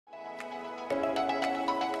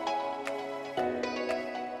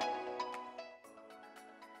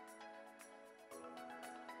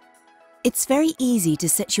It's very easy to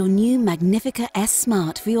set your new Magnifica S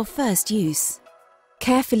Smart for your first use.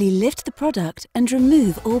 Carefully lift the product and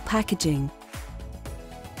remove all packaging.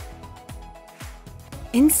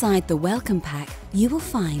 Inside the welcome pack, you will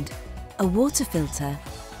find a water filter,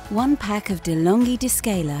 1 pack of longhi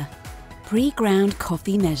descaler, pre-ground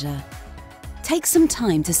coffee measure. Take some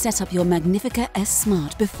time to set up your Magnifica S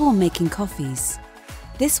Smart before making coffees.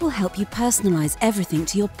 This will help you personalize everything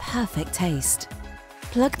to your perfect taste.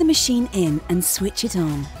 Plug the machine in and switch it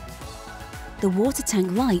on. The water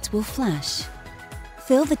tank light will flash.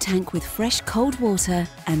 Fill the tank with fresh cold water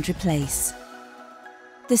and replace.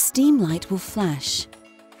 The steam light will flash.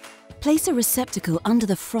 Place a receptacle under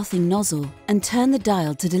the frothing nozzle and turn the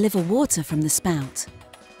dial to deliver water from the spout.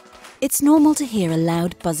 It's normal to hear a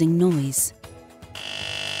loud buzzing noise.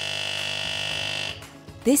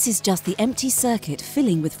 This is just the empty circuit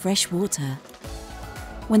filling with fresh water.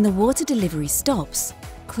 When the water delivery stops,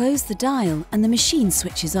 close the dial and the machine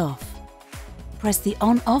switches off. Press the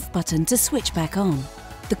on-off button to switch back on.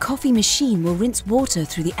 The coffee machine will rinse water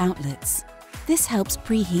through the outlets. This helps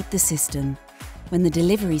preheat the system. When the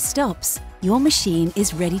delivery stops, your machine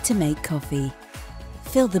is ready to make coffee.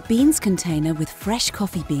 Fill the beans container with fresh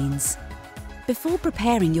coffee beans. Before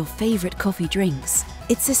preparing your favorite coffee drinks,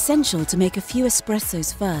 it's essential to make a few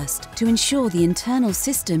espressos first to ensure the internal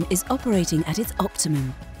system is operating at its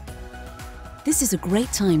optimum. This is a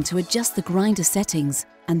great time to adjust the grinder settings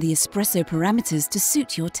and the espresso parameters to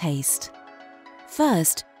suit your taste.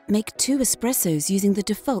 First, make 2 espressos using the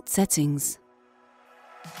default settings.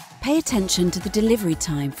 Pay attention to the delivery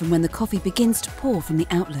time from when the coffee begins to pour from the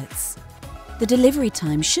outlets. The delivery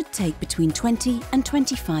time should take between 20 and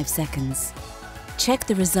 25 seconds. Check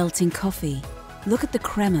the resulting coffee. Look at the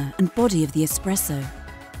crema and body of the espresso.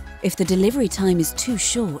 If the delivery time is too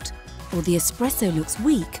short or the espresso looks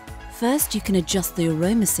weak, first you can adjust the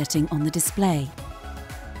aroma setting on the display.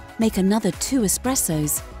 Make another 2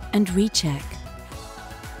 espressos and recheck.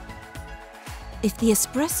 If the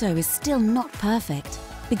espresso is still not perfect,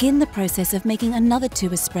 begin the process of making another 2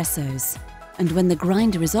 espressos. And when the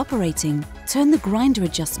grinder is operating, turn the grinder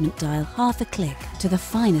adjustment dial half a click to the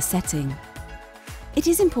finer setting. It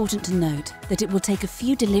is important to note that it will take a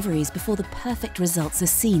few deliveries before the perfect results are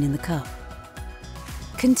seen in the cup.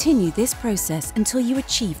 Continue this process until you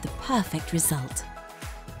achieve the perfect result.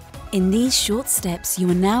 In these short steps, you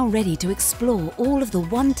are now ready to explore all of the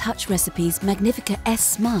one-touch recipes Magnifica S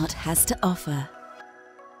Smart has to offer.